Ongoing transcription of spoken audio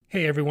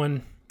Hey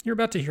everyone, you're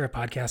about to hear a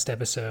podcast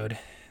episode,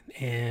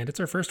 and it's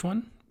our first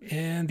one,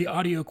 and the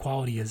audio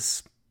quality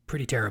is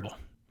pretty terrible.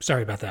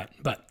 Sorry about that,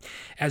 but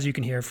as you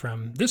can hear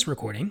from this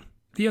recording,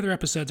 the other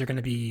episodes are going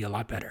to be a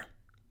lot better.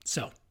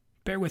 So,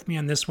 bear with me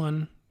on this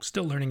one,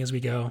 still learning as we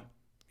go.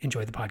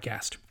 Enjoy the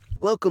podcast.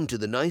 Welcome to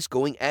the Nice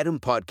Going Adam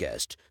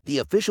podcast, the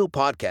official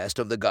podcast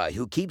of the guy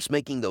who keeps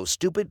making those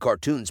stupid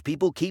cartoons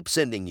people keep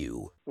sending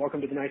you.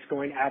 Welcome to the Nice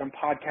Going Adam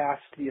podcast,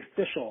 the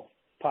official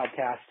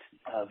podcast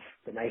of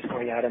the Nice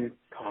Going Adam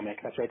comic.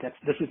 That's right.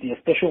 This is the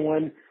official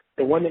one.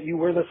 The one that you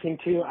were listening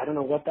to, I don't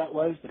know what that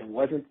was, but it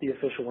wasn't the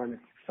official one.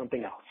 It's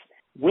something else.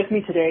 With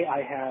me today,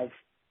 I have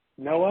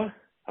Noah.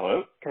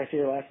 Hello. Can I say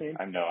your last name?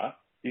 I'm Noah.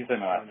 You say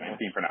my last name.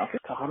 Can you pronounce it?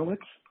 Kahanowitz.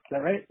 Is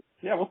that right?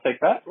 Yeah, we'll take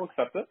that. We'll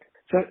accept it.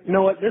 So,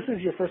 Noah, this is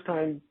your first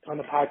time on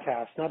the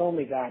podcast. Not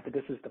only that, but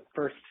this is the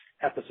first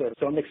episode.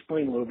 So I'm going to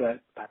explain a little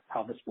bit about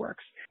how this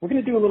works. We're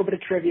going to do a little bit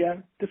of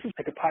trivia. This is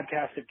like a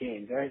podcast of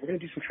games, all right? We're going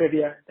to do some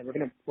trivia, and we're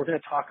going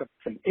to talk about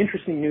some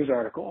interesting news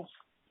articles.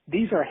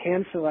 These are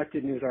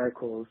hand-selected news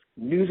articles,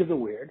 news of the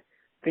weird,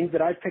 things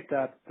that I've picked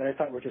up that I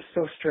thought were just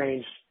so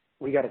strange,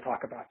 we got to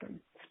talk about them,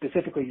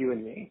 specifically you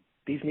and me.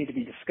 These need to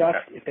be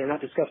discussed. Okay. If they're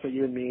not discussed by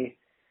you and me,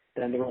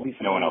 then there will be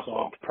some No one else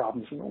unresolved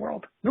problems in the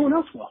world. No one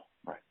else will.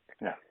 Right.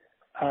 Yeah.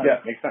 Um, Yeah,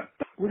 makes sense.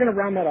 We're going to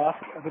round that off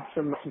with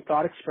some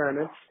thought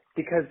experiments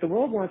because the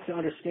world wants to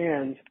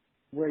understand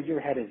where your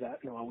head is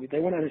at, Noah. They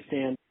want to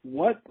understand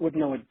what would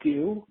Noah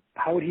do,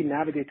 how would he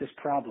navigate this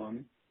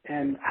problem,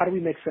 and how do we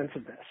make sense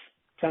of this?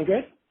 Sound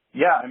good?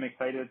 Yeah, I'm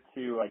excited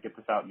to get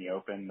this out in the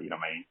open. You know,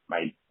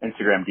 my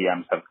Instagram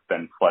DMs have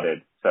been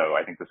flooded, so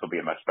I think this will be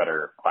a much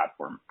better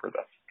platform for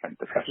this kind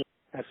of discussion.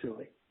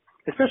 Absolutely.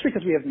 Especially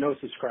because we have no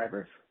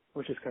subscribers,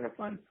 which is kind of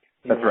fun.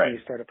 That's right. When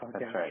you start a podcast.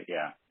 That's right,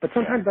 yeah. But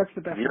sometimes that's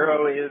the best.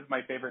 Zero is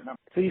my favorite number.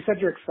 So you said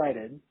you're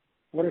excited.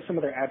 What are some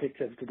other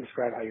adjectives to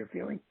describe how you're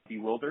feeling?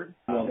 Bewildered,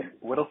 Bewildered.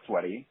 a little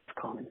sweaty, It's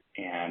common.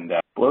 and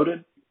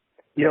bloated.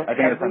 You know, I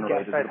think it's every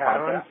unrelated guest to I've the had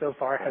on podcast. so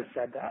far has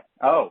said that.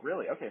 Oh,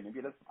 really? Okay, maybe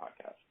it is a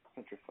podcast.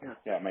 Interesting.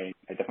 Yeah.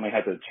 I definitely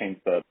had to change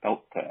the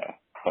belt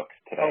hook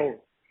today. Oh,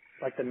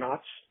 like the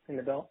notch in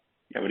the belt?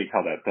 Yeah, what do you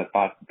call that? The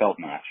belt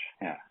notch.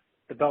 Yeah.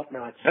 The belt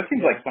notch. That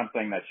seems Yeah. like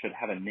something that should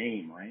have a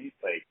name, right?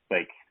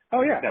 Like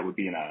Oh, yeah. that would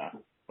be in a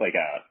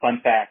fun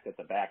fact at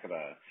the back of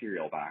a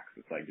cereal box.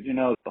 It's like, did you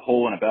know the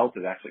hole in a belt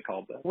is actually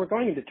called that? We're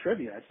going into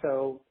trivia,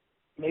 so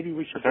maybe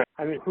we should, That's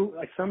I mean,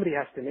 somebody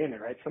has to name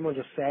it, right? Someone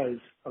just says,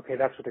 okay,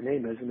 that's what the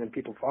name is, and then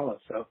people follow.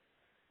 So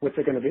what's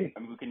it going to be? I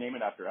mean, we can name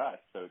it after us.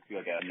 So it could be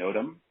like a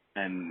Notum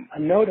and A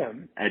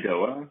Notum.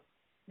 Adoa.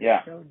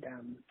 Yeah.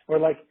 Notum. Or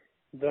like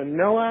the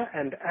Noah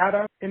and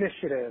Adam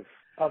initiative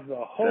of the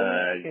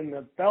hole in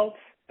the belt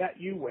that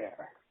you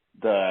wear.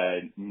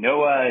 The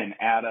Noah and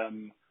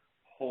Adam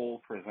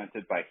hole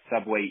presented by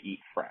Subway Eat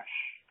Fresh.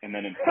 And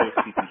then in post,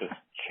 you can just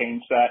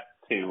change that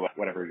to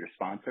whatever your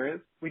sponsor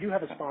is. We do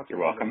have a sponsor. You're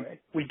welcome. Anyway.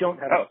 We don't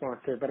have a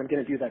sponsor, but I'm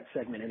going to do that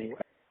segment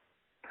anyway.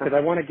 Because I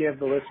want to give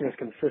the listeners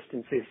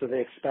consistency so they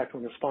expect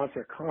when the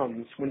sponsor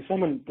comes, when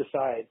someone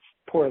decides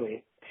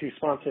poorly to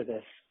sponsor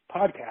this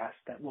podcast,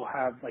 that we'll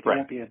have, it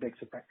won't be a big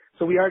surprise.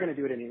 So we are going to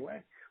do it anyway,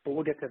 but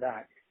we'll get to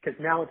that because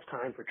now it's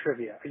time for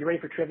trivia. Are you ready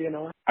for trivia,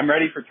 Noah? I'm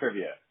ready for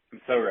trivia.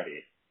 I'm so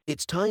ready.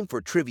 It's time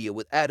for trivia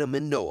with Adam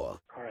and Noah.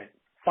 All right.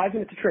 5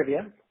 minutes of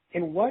trivia.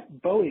 In the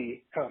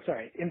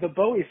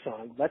Bowie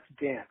song, Let's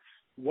Dance,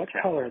 what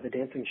color are the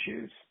dancing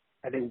shoes?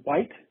 Are they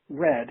white,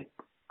 red,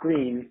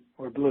 green,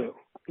 or blue?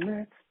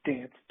 Let's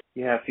dance.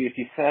 Yeah, see, if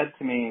you said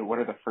to me, what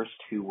are the first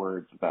 2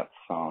 words of that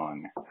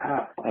song,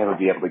 I would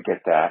be able to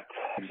get that.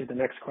 Actually, the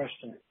next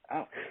question.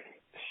 Oh,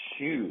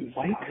 shoes.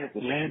 White,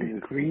 The red,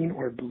 shoes. green,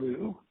 or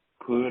blue?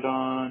 Put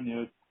on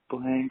your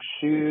blank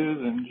shoes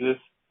and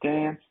just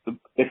dance the...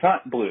 It's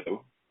not blue,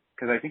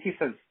 because I think he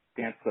says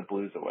dance the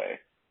blues away.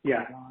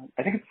 Yeah.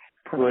 I think it's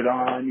put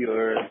on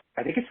your...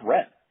 I think it's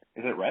red.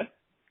 Is it red?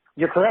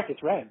 You're correct.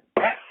 It's red.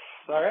 Yes.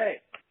 All right.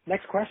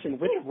 Next question.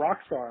 Which rock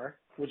star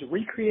was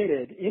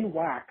recreated in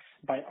wax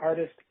by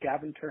artist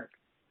Gavin Turk?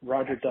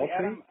 Roger Daltrey?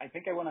 Adam, I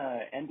think I want to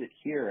end it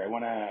here. I'm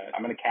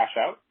going to cash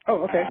out.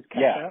 Oh, okay.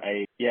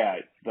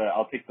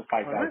 I'll take the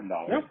 $5,000.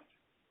 Right.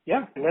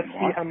 Yeah. Let's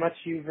see how much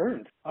you've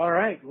earned. All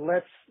right.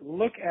 Let's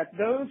look at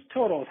those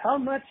totals. How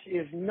much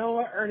is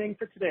Noah earning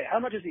for today? How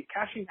much is he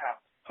cashing out?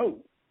 Oh,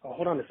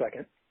 hold on a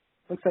second.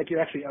 Looks like you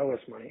actually owe us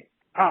money.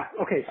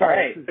 Okay.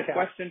 Sorry. All right.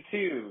 Question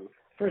 2.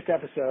 First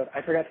episode,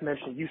 I forgot to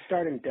mention, you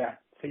start in debt,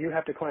 so you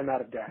have to climb out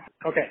of debt.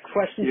 Okay,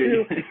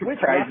 question 2. Which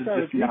rock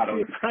star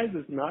prize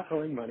is not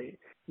owing money?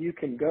 You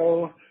can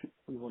go.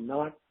 We will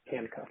not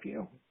handcuff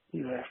you.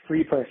 You're a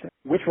free person.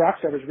 Which rock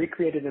star was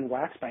recreated in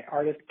wax by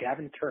artist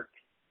Gavin Turk?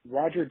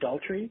 Roger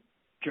Daltrey,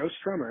 Joe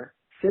Strummer,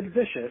 Sid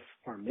Vicious,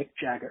 or Mick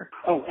Jagger?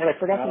 Oh, and I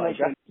forgot to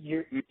mention,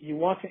 you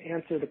want to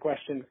answer the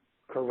question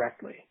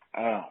correctly.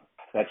 Oh,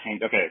 that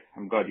changed. Okay,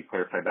 I'm glad you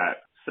clarified that.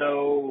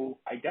 So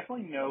I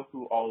definitely know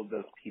who all of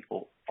those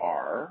people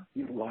are.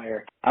 You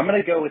liar. I'm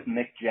going to go with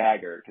Mick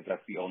Jagger because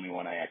that's the only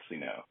one I actually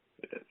know.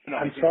 No,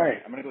 I'm sorry.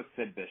 I'm going to go with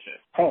Sid Vicious.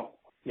 Oh,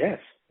 yes.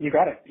 You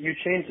got it. You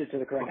changed it to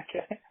the correct.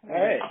 Okay.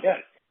 All right. Yes.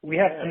 We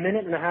have a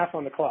minute and a half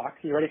on the clock.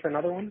 You ready for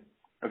another one?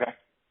 Okay.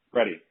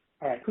 Ready.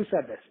 All right. Who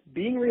said this?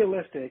 Being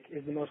realistic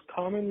is the most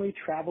commonly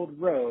traveled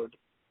road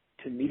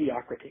to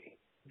mediocrity.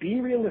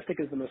 Being realistic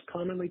is the most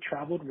commonly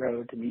traveled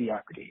road to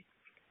mediocrity.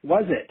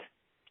 Was it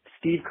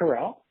Steve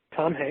Carell,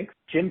 Tom Hanks,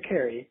 Jim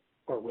Carrey,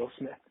 or Will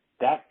Smith?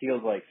 That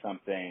feels like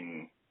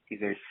something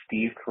either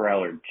Steve Carell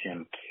or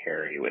Jim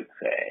Carrey would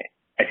say.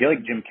 I feel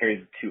like Jim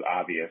Carrey's too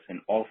obvious, and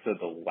also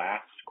the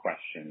last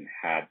question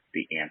had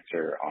the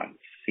answer on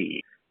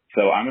C.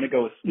 So I'm going to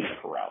go with Steve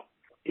Carell.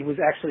 It was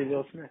actually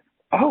Will Smith.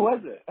 Oh,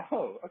 was it?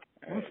 Oh,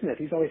 okay. Will Smith.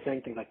 He's always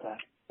saying things like that.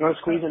 You want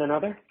to squeeze in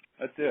another?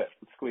 Let's do it.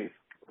 Let's squeeze.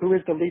 Who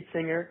is the lead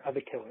singer of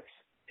the Killers?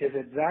 Is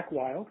it Zach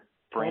Wilde?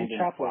 Brandon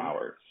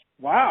Flowers.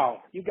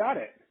 Wow, you got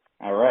it.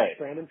 All right.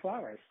 Brandon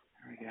Flowers.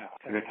 There we go.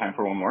 Is there time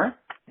for one more?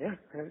 Yeah,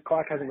 the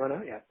clock hasn't run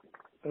out yet.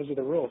 Those are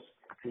the rules.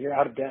 And you're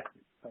out of debt,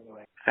 by the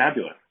way.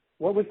 Fabulous.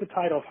 What was the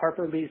title of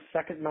Harper Lee's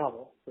second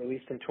novel,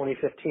 released in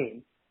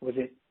 2015? Was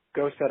it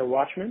Ghost at a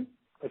Watchman,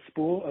 A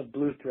Spool of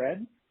Blue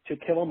Thread, To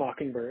Kill a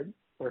Mockingbird,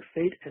 or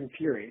Fate and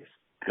Furies?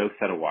 Ghost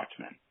at a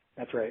Watchman.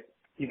 That's right.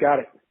 You got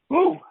it.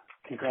 Woo!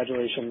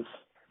 Congratulations.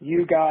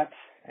 You got...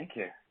 Thank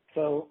you.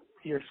 So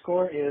your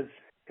score is,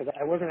 because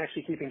I wasn't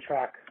actually keeping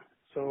track,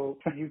 so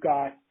you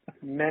got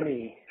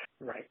many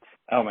right.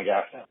 Oh my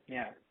gosh.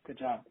 Yeah, good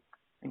job.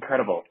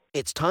 Incredible.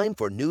 It's time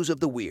for News of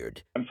the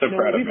Weird. I'm so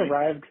proud of we've me.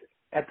 arrived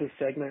at this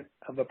segment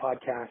of the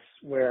podcast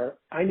where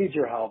I need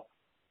your help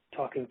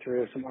talking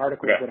through some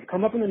articles that have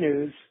come up in the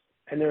news,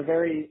 and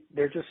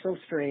they're just so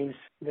strange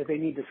that they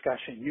need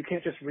discussion. You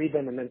can't just read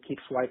them and then keep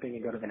swiping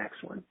and go to the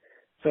next one.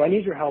 So I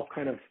need your help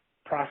kind of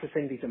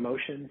processing these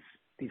emotions,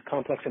 these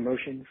complex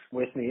emotions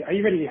with me. Are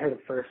you ready to hear the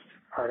first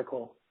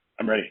article?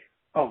 I'm ready.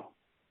 Oh,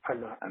 I'm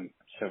not. I'm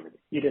so ready.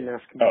 You didn't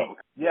ask me. Oh,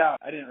 yeah.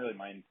 I didn't really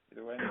mind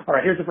either way. All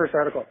right, here's the first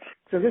article.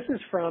 So this is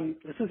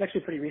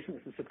actually pretty recent.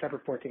 This is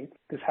September 14th.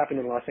 This happened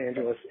in Los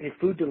Angeles. A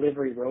food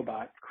delivery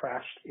robot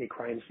crashed a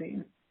crime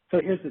scene. So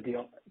here's the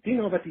deal. Do you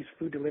know about these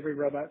food delivery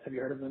robots? Have you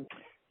heard of them?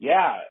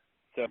 Yeah.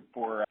 So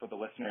for the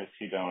listeners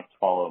who don't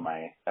follow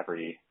my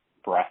every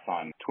breath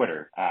on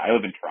Twitter, I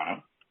live in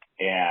Toronto,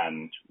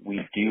 and we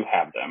do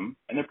have them,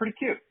 and they're pretty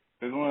cute.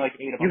 There's only like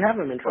 8 of them. You have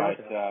them in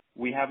Toronto? But,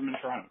 we have them in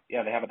Toronto.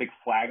 Yeah, they have a big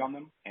flag on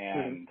them,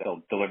 and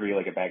they'll deliver you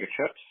like a bag of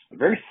chips.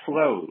 Very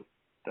slow,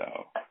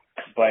 though.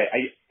 But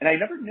I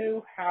never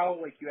knew how,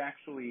 like, you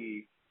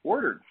actually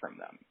ordered from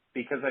them,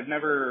 because I've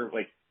never,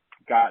 like,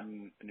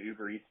 gotten an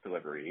Uber Eats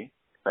delivery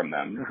from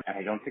them, and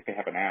I don't think they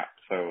have an app,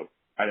 so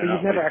I don't know.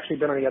 You've never actually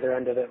been on the other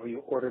end of it where you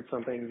ordered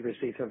something, you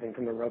received something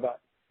from the robot?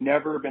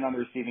 Never been on the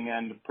receiving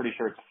end. Pretty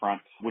sure it's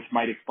front, which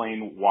might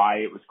explain why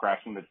it was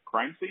crashing the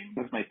crime scene.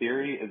 That's my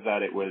theory, is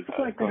that it was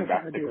going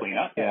back to clean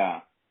up.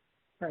 Yeah.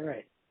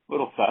 Right.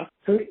 Little sus.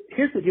 So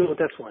here's the deal with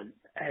this one.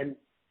 And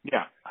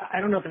yeah,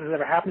 I don't know if this has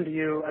ever happened to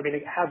you. I mean,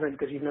 it hasn't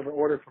because you've never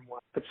ordered from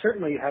one. But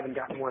certainly you haven't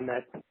gotten one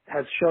that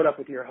has showed up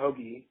with your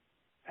hoagie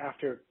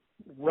after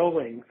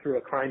rolling through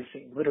a crime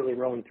scene, literally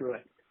rolling through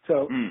it.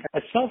 So a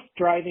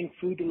self-driving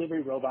food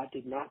delivery robot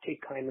did not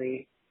take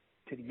kindly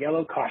to the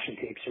yellow caution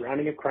tape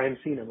surrounding a crime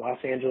scene in Los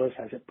Angeles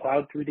as it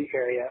plowed through the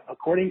area,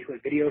 according to a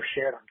video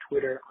shared on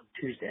Twitter on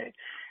Tuesday.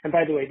 And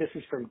by the way, this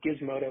is from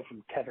Gizmodo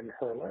from Kevin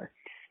Hurler.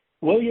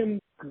 William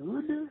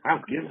Good?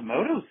 Wow,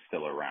 Gizmodo's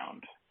still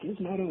around.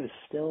 Gizmodo is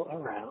still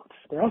around.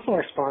 They're also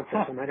our sponsor,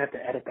 so I might have to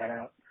edit that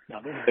out. No,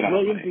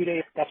 William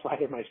Goudet, that's why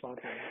they're my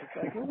sponsor.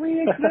 It's like,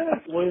 we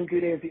exist. William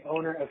Goudet is the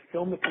owner of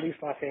Film the Police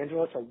Los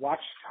Angeles, a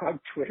watchdog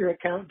Twitter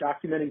account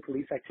documenting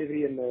police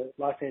activity in the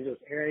Los Angeles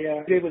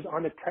area. Goudet was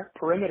on the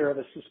perimeter of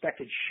a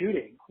suspected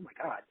shooting. Oh my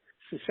God.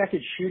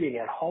 Suspected shooting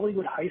at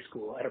Hollywood High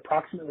School at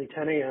approximately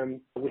 10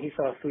 a.m. when he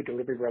saw a food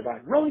delivery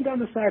robot rolling down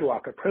the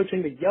sidewalk,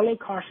 approaching the yellow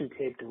caution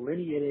tape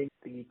delineating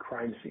the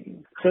crime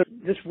scene. So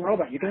this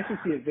robot, you can actually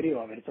see a video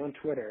of it. It's on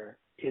Twitter.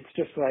 It's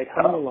just like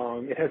humming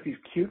along. It has these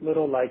cute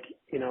little, like,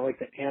 you know, like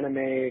the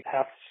anime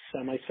half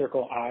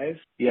semicircle eyes.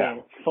 Yeah. You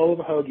know, full of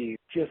hoagies,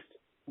 just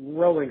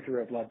rolling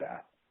through a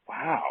bloodbath.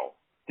 Wow.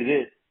 Did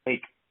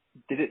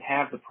it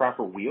have the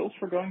proper wheels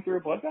for going through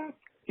a bloodbath?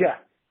 Yeah.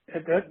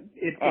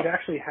 It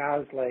actually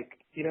has, like,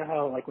 you know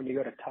how, like, when you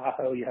go to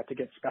Tahoe, you have to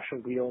get special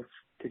wheels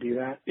to do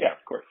that? Yeah,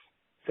 of course.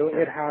 So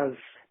it has,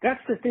 that's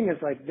the thing is,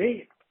 like,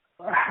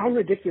 how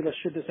ridiculous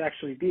should this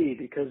actually be?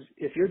 Because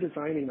if you're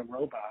designing a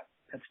robot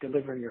that's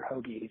delivering your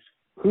hoagies,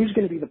 who's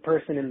going to be the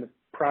person in the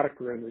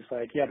product room who's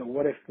like, yeah, but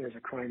what if there's a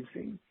crime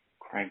scene?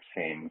 Crime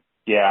scene.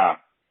 Yeah.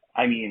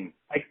 I mean,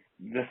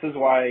 this is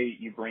why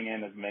you bring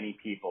in as many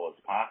people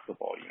as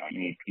possible. You know, you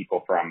need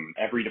people from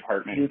every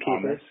department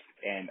on this.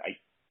 And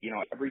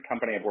every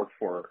company I've worked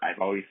for,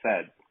 I've always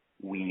said,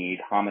 we need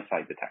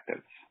homicide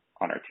detectives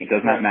on our team. It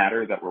does not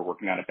matter that we're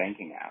working on a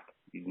banking app.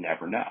 You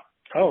never know.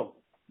 Oh.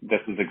 This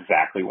is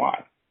exactly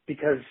why.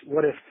 Because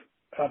what if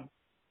a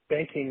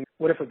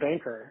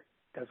banker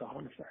does a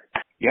homicide?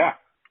 Yeah.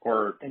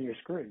 And you're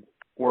screwed.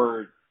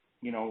 Or,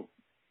 you know,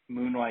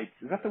 moonlights.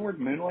 Is that the word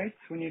moonlights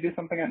when you do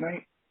something at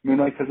night?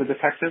 Moonlights as a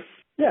detective?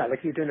 Yeah, like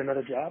you're doing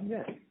another job.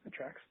 Yeah, that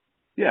tracks.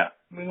 Yeah,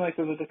 moonlights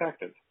as a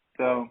detective.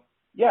 So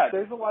Yeah,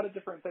 there's a lot of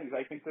different things.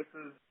 I think this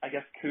is, I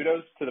guess,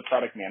 kudos to the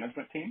product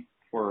management team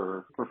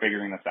for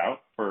figuring this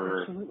out,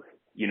 for, Absolutely.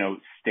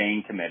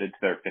 Staying committed to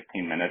their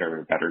 15-minute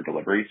or better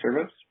delivery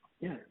service.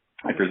 Yeah.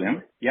 I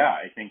presume. Yeah,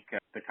 I think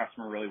the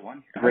customer really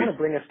won. I want to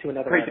bring us to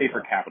another great day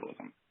article. for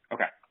capitalism.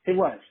 Okay. It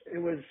was,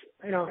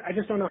 I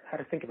just don't know how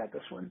to think about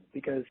this one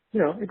because,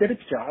 it did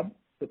its job.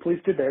 The police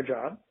did their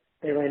job.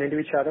 They ran into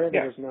each other.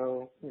 There was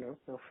no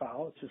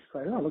foul. It's just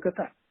like, oh, look at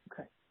that.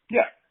 Okay.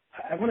 Yeah.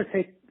 I want to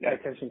take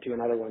attention to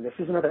another one. This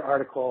is another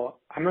article.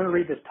 I'm going to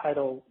read this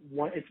title.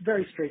 It's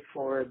very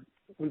straightforward.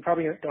 We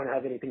probably don't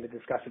have anything to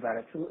discuss about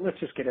it, so let's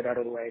just get it out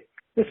of the way.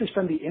 This is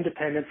from The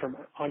Independent from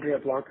Andrea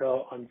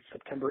Blanco on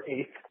September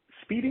 8th.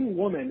 Speeding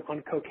woman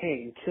on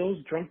cocaine kills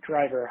drunk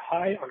driver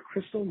high on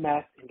crystal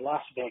meth in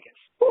Las Vegas.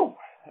 Whew.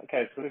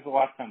 Okay, so there's a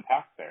lot to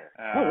unpack there.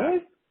 Oh,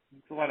 really?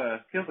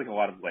 It's feels like a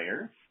lot of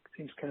layers.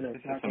 Seems kind of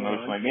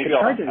emotional. Maybe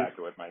I'll unpack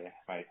it with my.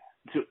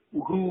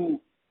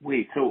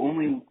 So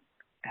only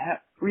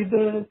read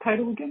the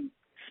title again.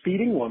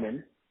 Speeding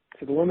woman.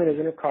 So the woman is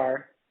in her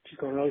car. She's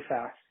going really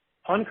fast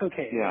on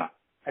cocaine. Yeah.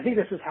 I think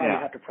this is how you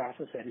have to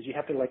process it. Is you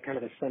have to kind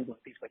of assemble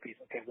it piece by piece.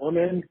 Okay,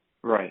 woman.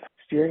 Right.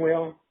 Steering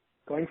wheel,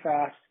 going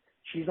fast.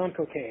 She's on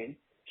cocaine.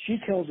 She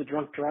kills a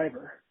drunk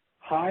driver,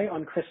 high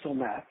on crystal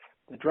meth.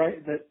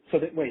 So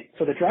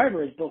the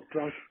driver is both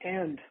drunk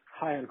and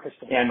high on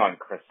crystal meth. And on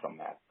crystal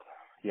meth.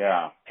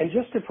 Yeah. And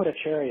just to put a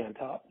cherry on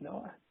top,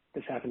 Noah,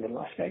 this happened in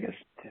Las Vegas.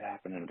 It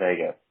happened in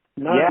Vegas.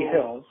 Not the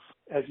hills,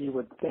 as you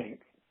would think.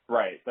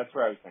 Right. That's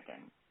what I was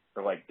thinking.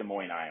 Or Des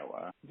Moines,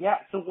 Iowa. Yeah.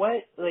 So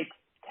what,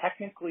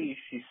 technically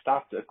she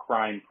stopped a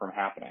crime from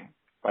happening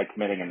by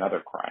committing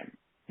another crime.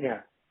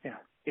 Yeah.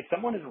 If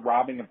someone is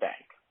robbing a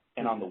bank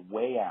and on the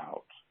way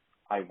out,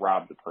 I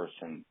rob the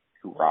person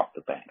who robbed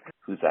the bank,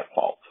 who's at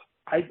fault?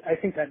 I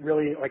think that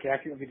really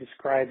accurately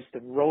describes the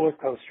roller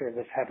coaster of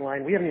this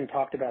headline. We haven't even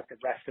talked about the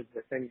rest of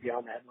the thing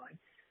beyond the headline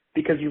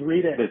because you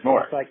read it. There's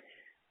more. It's like,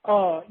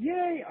 oh,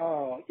 yay,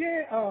 oh,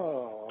 yeah,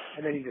 oh,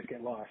 and then you just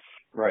get lost.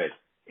 Right.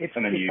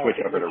 And then you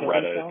switch over to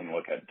Reddit and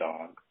look at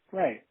dog.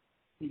 Right.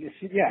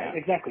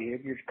 Exactly.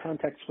 You're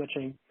context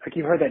switching.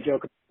 You've heard that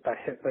joke about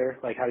Hitler,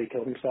 how he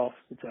killed himself.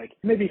 It's like,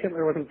 maybe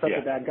Hitler wasn't such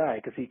a bad guy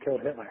because he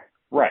killed Hitler.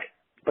 Right.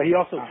 But he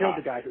also killed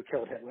the guy who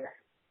killed Hitler.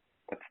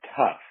 That's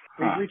tough.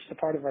 We've reached the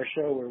part of our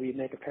show where we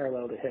make a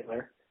parallel to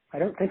Hitler. I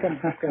don't think I'm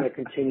going to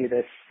continue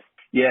this.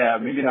 Yeah,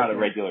 maybe not a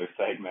regular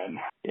segment.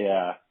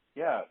 Yeah.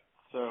 Yeah.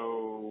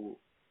 So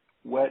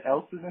what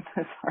else is in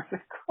this article?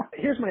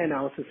 Here's my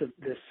analysis of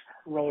this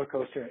roller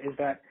coaster is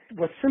that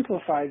what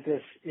simplifies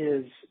this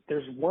is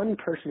there's one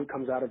person who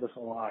comes out of this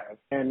alive,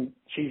 and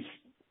she's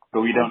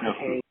but we don't know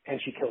who.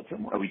 And she killed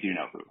someone. Oh, we do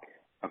know who.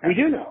 Okay. We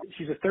do know.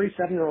 She's a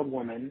 37-year-old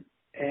woman,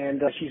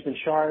 and she's been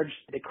charged.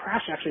 The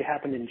crash actually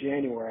happened in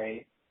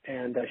January,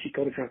 and she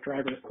killed a drunk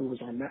driver who was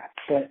on that.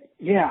 But,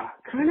 yeah,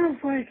 kind of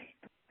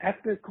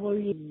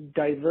ethically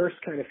diverse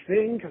kind of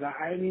thing, because,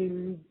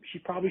 she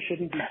probably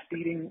shouldn't be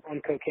speeding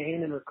on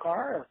cocaine in her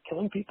car or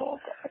killing people.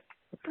 But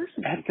the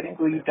person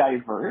ethically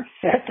diverse?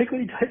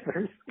 Ethically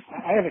diverse.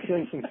 I have a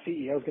feeling some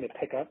CEO is going to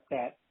pick up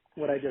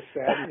what I just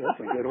said.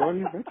 That's a good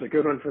one. That's a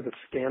good one for the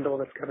scandal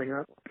that's coming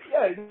up.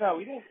 Yeah, no,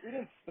 we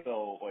didn't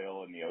spill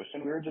oil in the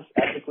ocean. We were just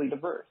ethically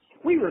diverse.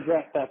 We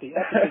regret that the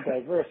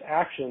ethically diverse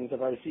actions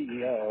of our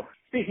CEO.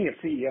 Speaking of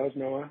CEOs,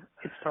 Noah,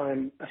 it's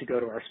time to go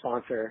to our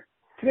sponsor.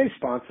 Today's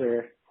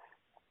sponsor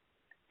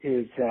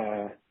is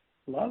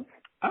Love.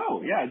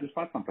 Oh, yeah, I just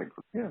bought something.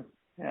 Yeah.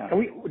 Do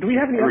we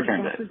have any other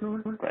sponsors,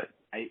 Noah? But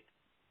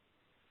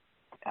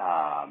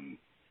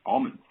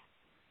almonds.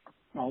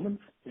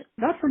 Almonds? Yeah.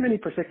 Not from any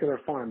particular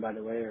farm, by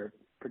the way, or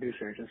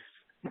producer, just...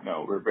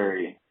 No, we're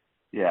very...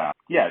 Yeah,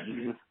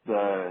 just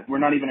we're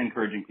not even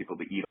encouraging people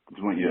to eat. We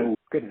just want you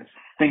to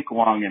think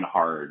long and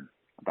hard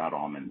about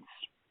almonds.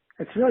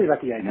 It's really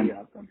about the idea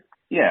of them.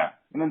 Yeah,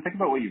 and then think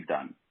about what you've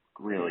done.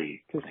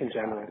 Really. Just in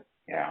general.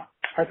 Yeah.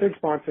 Our third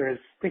sponsor is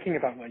thinking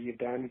about what you've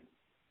done,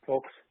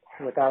 folks.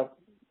 Without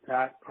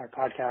that, our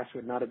podcast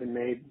would not have been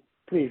made.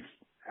 Please,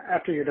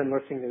 after you're done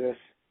listening to this,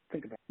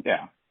 think about it.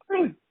 Yeah.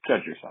 Really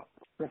judge yourself.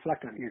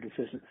 Reflect on your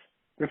decisions.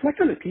 Reflect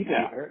on the people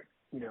you hurt,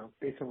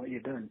 based on what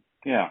you've done.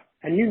 Yeah.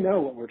 And you know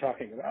what we're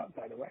talking about,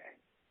 by the way.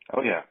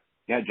 Oh, yeah.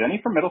 Yeah, Jenny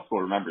from middle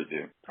school remembers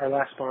you. Our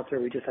last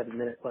sponsor, we just have a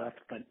minute left,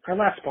 but our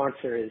last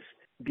sponsor is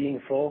Being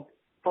Full.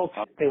 Folks,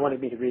 they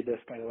wanted me to read this,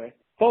 by the way.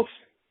 Folks,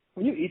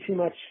 when you eat too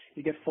much,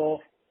 you get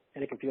full,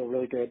 and it can feel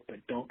really good,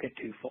 but don't get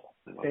too full.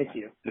 Thank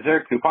you. Is there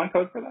a coupon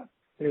code for that?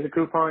 There's a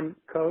coupon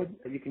code.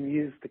 You can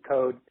use the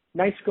code.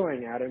 Nice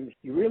going, Adam.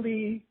 You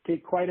really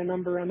did quite a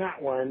number on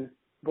that one.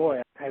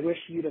 Boy, I wish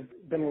you'd have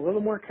been a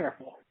little more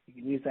careful. You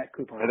can use that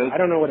coupon. I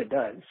don't know what it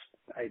does.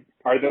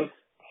 Are those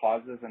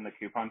pauses in the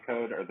coupon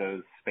code? Are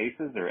those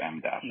spaces or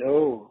M dash?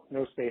 No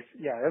space.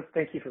 Yeah,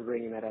 thank you for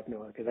bringing that up,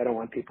 Noah, because I don't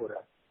want people to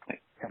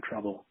have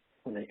trouble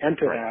when they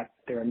enter that.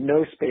 There are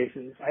no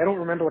spaces. I don't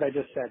remember what I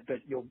just said, but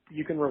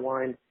you can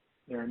rewind.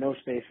 There are no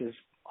spaces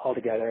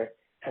altogether,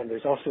 and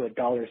there's also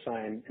a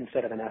 $sign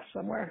instead of an S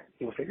somewhere.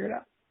 You'll figure it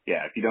out.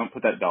 Yeah, if you don't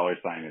put that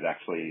 $sign, it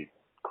actually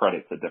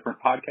credits a different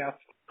podcast.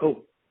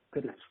 Oh,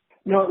 goodness.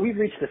 No, we've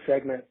reached the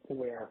segment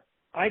where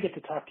I get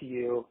to talk to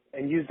you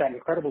and use that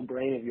incredible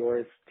brain of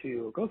yours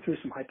to go through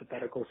some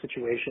hypothetical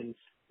situations.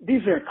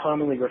 These are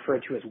commonly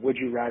referred to as would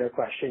you rather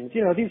questions.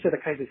 You know, these are the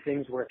kinds of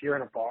things where if you're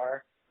in a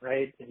bar,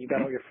 right, and you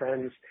got all your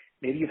friends,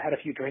 maybe you've had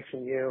a few drinks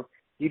in you,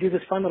 you do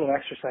this fun little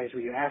exercise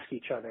where you ask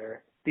each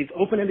other these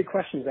open-ended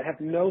questions that have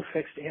no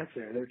fixed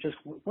answer. They're just,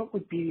 what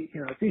would be,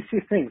 you know, these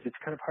two things, it's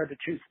kind of hard to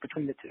choose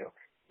between the two.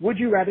 Would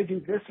you rather do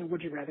this or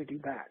would you rather do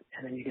that?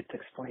 And then you get to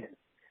explain it.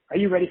 Are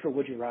you ready for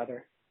would you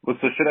rather? Well,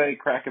 so should I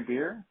crack a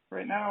beer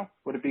right now?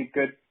 Would it be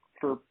good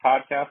for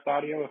podcast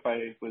audio if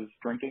I was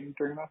drinking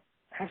during this?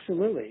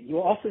 Absolutely. You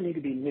will also need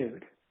to be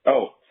nude.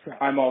 Oh, so.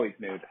 I'm always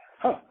nude.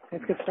 Oh,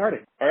 let's get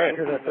started. All right.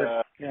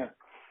 Yeah.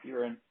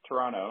 You're in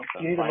Toronto.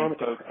 You need a moment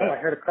to, I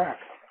heard a crack.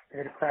 I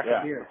heard a crack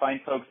of beer.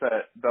 Fine folks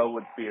at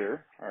Bellwoods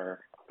Beer, or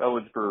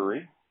Bellwoods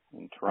Brewery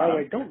in Toronto. By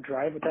the way, don't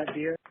drive with that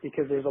beer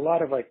because there's a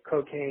lot of like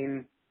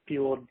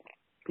cocaine-fueled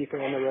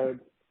people on the road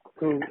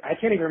who, I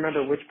can't even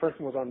remember which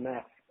person was on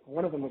meth.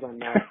 One of them was on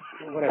meth.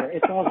 Whatever.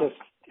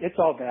 It's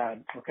all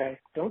bad, okay?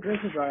 Don't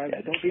drink and drive.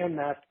 Yeah. Don't be on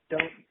meth.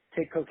 Don't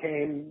take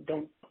cocaine.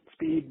 Don't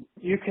speed.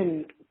 You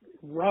can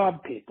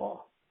rob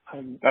people.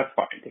 That's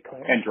fine.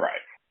 And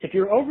drive. If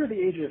you're over the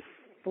age of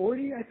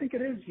 40, I think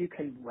it is, you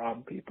can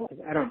rob people.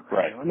 I don't know.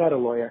 I'm not a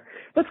lawyer.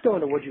 Let's go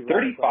into would you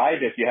rather. 35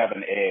 if you have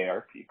an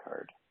AARP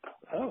card.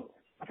 Oh,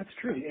 that's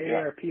true. The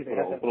AARP, they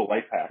have that little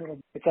life hack.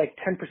 It's like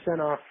 10%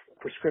 off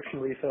prescription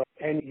refill,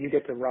 and you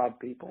get to rob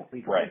people.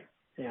 Right.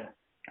 Yeah.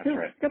 That's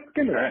right. That's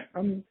good. Right.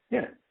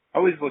 Yeah.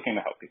 Always looking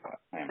to help people.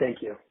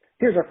 Thank you.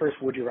 Here's our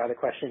first would you rather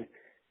question.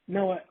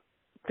 Noah,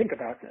 think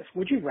about this.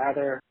 Would you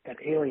rather that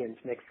the aliens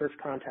that make first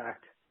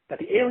contact, that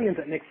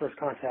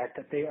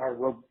they are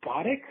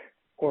robotic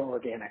or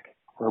organic?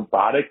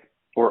 Robotic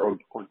or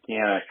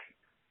organic?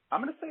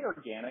 I'm going to say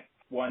organic,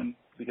 one,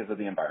 because of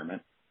the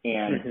environment,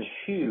 and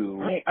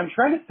two, I'm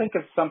trying to think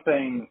of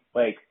something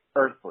like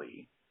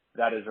earthly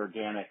that is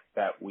organic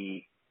that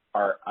we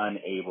are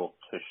unable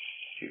to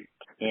shoot.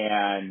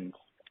 And,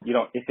 you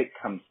know, if it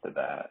comes to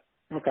that.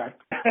 Okay.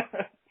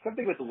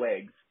 Something with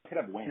legs. Could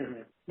have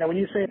wings. Now, when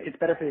you say it's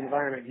better for the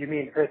environment, you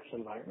mean Earth's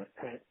environment,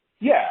 right?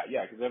 Yeah,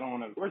 because I don't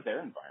want to, where's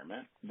their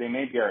environment? They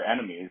may be our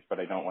enemies, but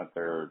I don't want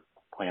their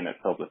planet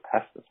filled with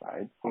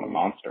pesticides. I'm a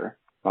monster,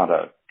 not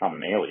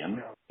an alien.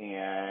 No.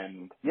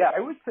 And yeah, I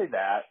would say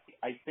that.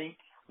 I think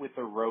with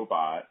the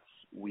robots,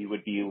 we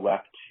would be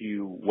left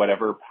to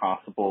whatever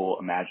possible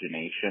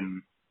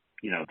imagination,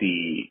 you know,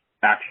 the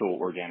actual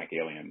organic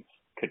aliens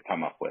could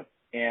come up with.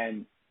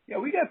 And yeah,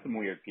 we got some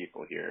weird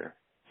people here.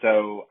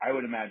 So I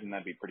would imagine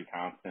that'd be pretty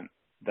constant,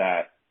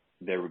 that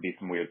there would be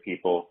some weird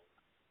people.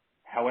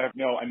 However,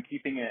 no, I'm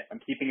keeping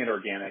it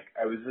organic.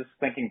 I was just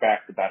thinking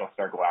back to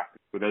Battlestar Galactica.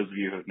 For those of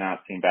you who have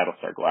not seen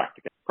Battlestar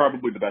Galactica,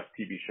 probably the best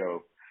TV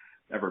show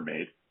ever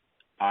made.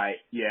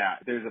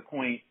 There's a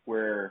point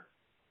where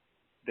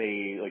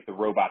the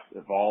robots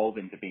evolve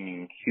into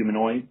being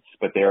humanoids,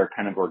 but they are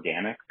kind of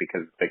organic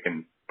because they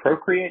can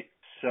procreate.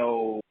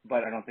 So,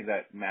 but I don't think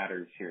that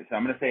matters here. So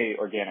I'm going to say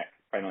organic.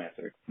 Final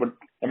answer.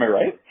 Am I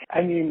right?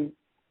 I mean,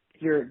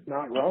 you're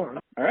not wrong.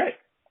 All right.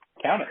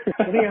 Count it.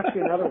 Let me ask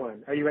you another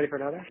one. Are you ready for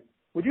another?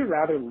 Would you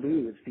rather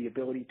lose the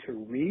ability to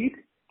read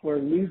or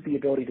lose the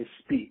ability to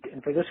speak?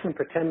 And for this one,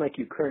 pretend like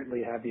you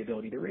currently have the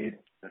ability to read.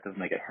 That does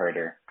make it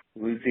harder.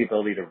 Lose the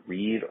ability to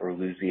read or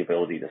lose the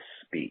ability to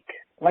speak?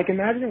 Like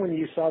imagine when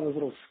you saw those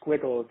little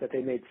squiggles that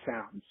they made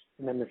sounds,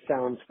 and then the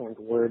sounds formed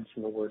words,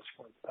 and the words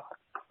formed thoughts.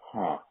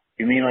 Huh.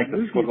 You mean like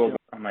the squiggles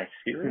on my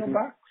cereal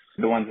box?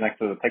 The ones next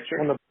to the picture?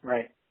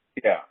 Right.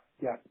 Yeah.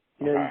 Yeah.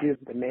 You know, you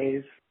do the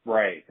maze.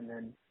 Right. And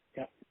then,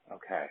 yeah.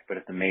 Okay. But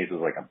if the maze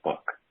was like a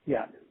book.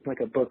 Yeah. Like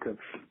a book of,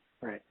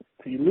 right.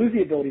 So you lose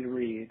the ability to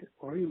read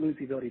or you lose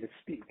the ability to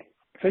speak.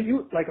 So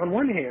you, like on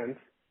one hand,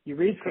 you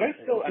read Could I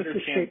still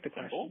understand the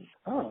symbols?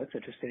 Oh, that's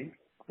interesting.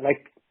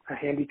 Like a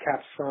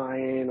handicap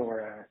sign or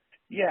a...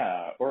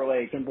 Yeah. Or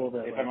like, symbol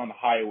that, if I'm on the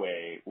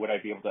highway, would I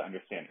be able to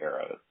understand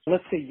arrows?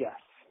 Let's say yes.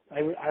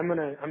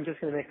 I'm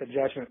just going to make the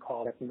judgment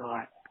call that's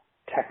not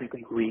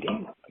technically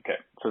reading. Okay.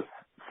 So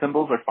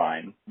symbols are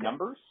fine.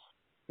 Numbers?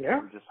 Yeah.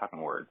 We're just talking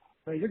words.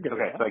 No, you're good.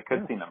 Okay, so I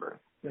could see numbers.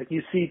 Like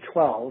you see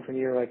 12 and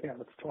you're like, yeah,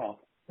 that's 12.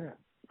 Yeah.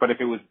 But if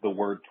it was the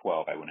word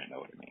 12, I wouldn't know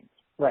what it means.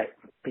 Right.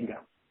 Bingo.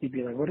 You'd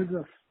be like, what is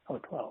this? Oh,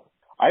 12.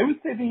 I would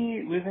say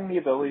losing the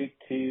ability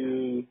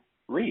to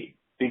read,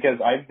 because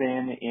I've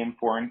been in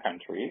foreign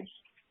countries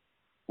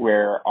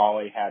where all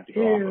I had to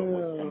go off of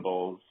was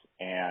symbols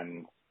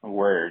and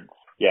words.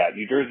 Yeah,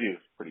 New Jersey is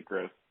pretty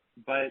gross.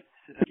 But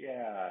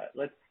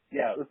let's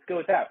go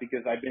with that,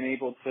 because I've been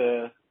able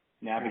to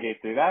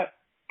navigate through that,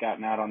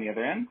 gotten out on the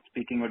other end.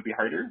 Speaking would be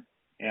harder,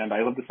 and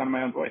I love the sound of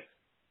my own voice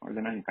more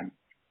than anything.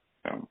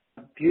 So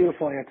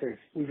beautiful answers.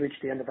 We've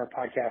reached the end of our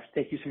podcast.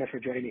 Thank you so much for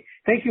joining me.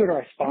 Thank you to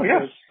our sponsors.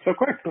 Oh, yes, so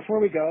quick. Before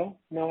we go,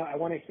 Noah, I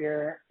want to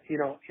hear,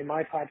 in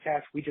my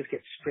podcast, we just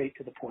get straight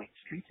to the point.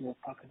 Straight to the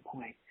fucking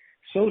point.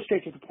 So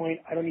straight to the point,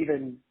 I don't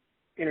even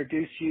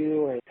introduce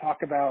you or talk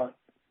about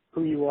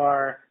who you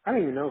are. I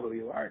don't even know who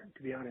you are,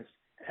 to be honest.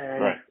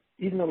 And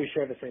even though we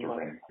share the same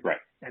mother. Right.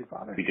 and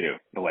father. We do,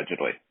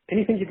 allegedly.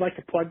 Anything you'd like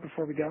to plug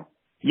before we go?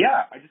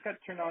 Yeah, I just got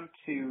turned on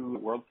to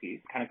World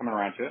Peace. Kind of coming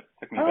around to it.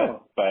 Took me a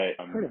bit,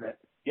 but heard of it.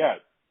 Yeah,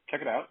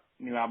 check it out.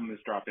 New album is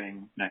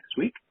dropping next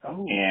week.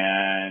 Oh.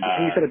 And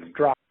you said it's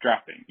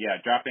dropping. Yeah,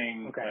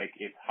 dropping. Okay. Like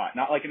it's hot,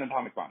 not like an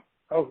atomic bomb.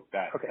 Oh,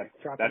 okay.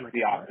 That's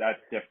That's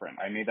different.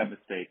 I made that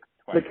mistake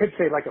twice. The kids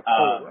say like a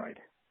Polaroid.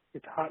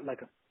 It's hot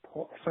like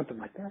something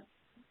like that.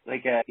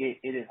 Like it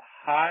is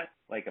hot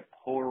like a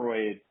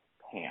Polaroid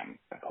pan.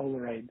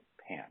 Polaroid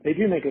pan. They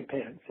do make good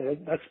pans. So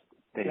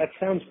that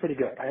sounds pretty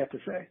good, I have to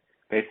say.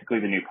 Basically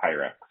the new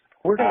Pyrex.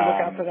 We're going to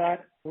look out for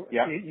that.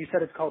 Yeah. You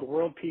said it's called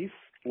World Peace.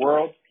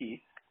 World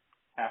Peace.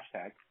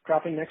 Hashtag.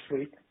 Dropping next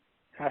week.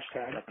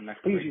 Hashtag.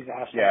 Please use the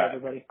hashtag,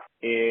 everybody.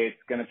 It's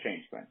going to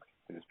change things.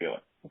 I just feel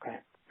it. Okay.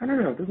 I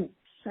don't know. It doesn't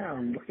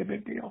sound like a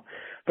big deal.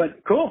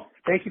 But cool.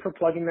 Thank you for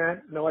plugging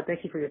that. Noah,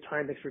 thank you for your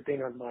time. Thanks for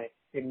being on my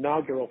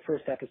inaugural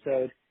first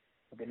episode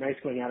of the Nice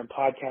Going Adam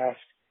podcast.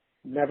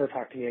 Never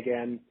talk to me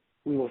again.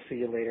 We will see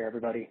you later,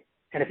 everybody.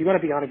 And if you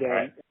want to be on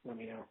again, let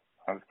me know.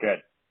 Sounds good.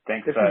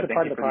 Thanks. This is the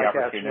part thank of the you for the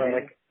podcast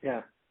opportunity.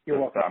 where, you're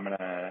welcome. I'm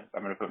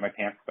gonna put my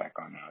pants back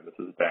on now. This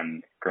has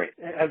been great.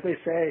 As they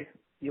say,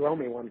 you owe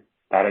me one.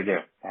 That I do.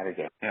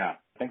 Yeah.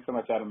 Thanks so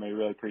much, Adam. I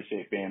really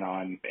appreciate being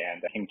on.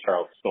 And King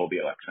Charles stole the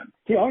election.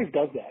 He always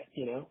does that,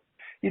 you know.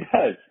 He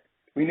does.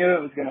 We knew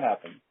it was going to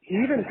happen. He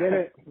even did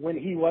it when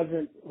he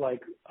wasn't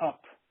like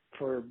up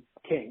for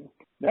king.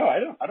 No, I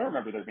don't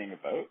remember there being a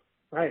vote.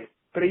 Right,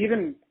 but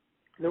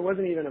there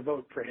wasn't even a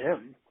vote for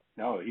him.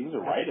 No, he was a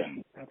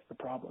write-in. That's the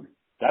problem.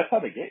 That's how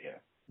they get you.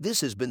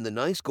 This has been the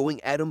Nice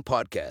Going Adam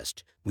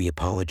podcast. We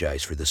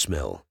apologize for the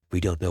smell. We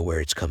don't know where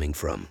it's coming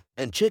from.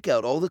 And check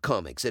out all the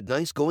comics at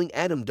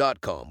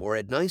nicegoingadam.com or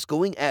at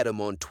nicegoingadam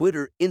on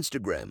Twitter,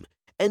 Instagram,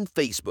 and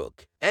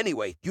Facebook.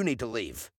 Anyway, you need to leave.